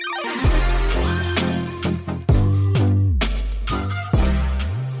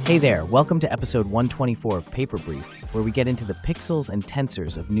Hey there, welcome to episode 124 of Paper Brief, where we get into the pixels and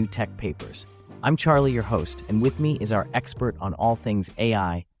tensors of new tech papers. I'm Charlie, your host, and with me is our expert on all things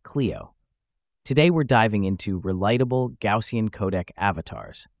AI, Cleo. Today we're diving into Relightable Gaussian Codec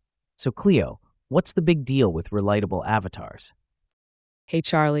avatars. So Cleo, what's the big deal with Relightable avatars? Hey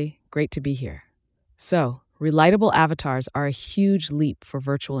Charlie, great to be here. So, Relightable avatars are a huge leap for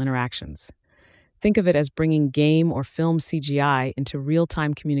virtual interactions. Think of it as bringing game or film CGI into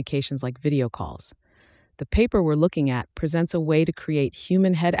real-time communications like video calls. The paper we're looking at presents a way to create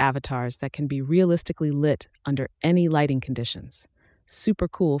human head avatars that can be realistically lit under any lighting conditions. Super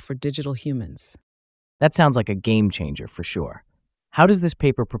cool for digital humans. That sounds like a game changer for sure. How does this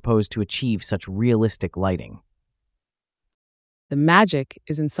paper propose to achieve such realistic lighting? The magic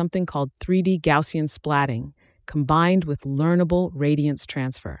is in something called 3D Gaussian splatting, combined with learnable radiance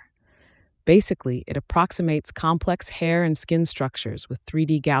transfer. Basically, it approximates complex hair and skin structures with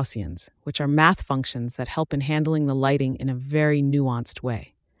 3D Gaussians, which are math functions that help in handling the lighting in a very nuanced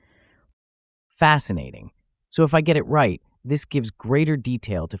way. Fascinating. So if I get it right, this gives greater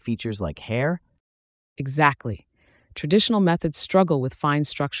detail to features like hair? Exactly. Traditional methods struggle with fine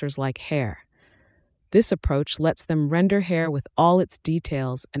structures like hair. This approach lets them render hair with all its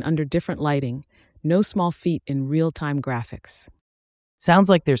details and under different lighting, no small feat in real-time graphics.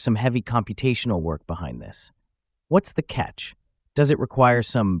 Sounds like there's some heavy computational work behind this. What's the catch? Does it require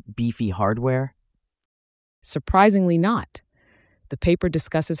some beefy hardware? Surprisingly not. The paper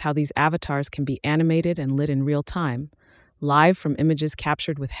discusses how these avatars can be animated and lit in real time, live from images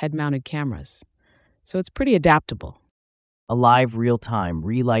captured with head-mounted cameras. So it's pretty adaptable. A live, real-time,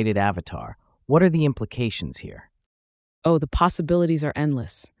 relighted avatar. What are the implications here? Oh, the possibilities are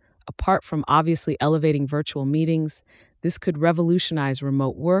endless. Apart from obviously elevating virtual meetings, this could revolutionize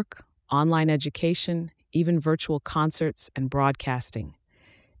remote work, online education, even virtual concerts and broadcasting.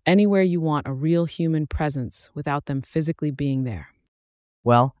 Anywhere you want a real human presence without them physically being there.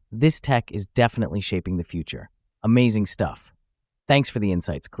 Well, this tech is definitely shaping the future. Amazing stuff. Thanks for the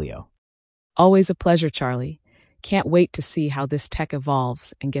insights, Cleo. Always a pleasure, Charlie. Can't wait to see how this tech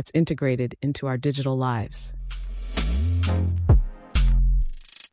evolves and gets integrated into our digital lives.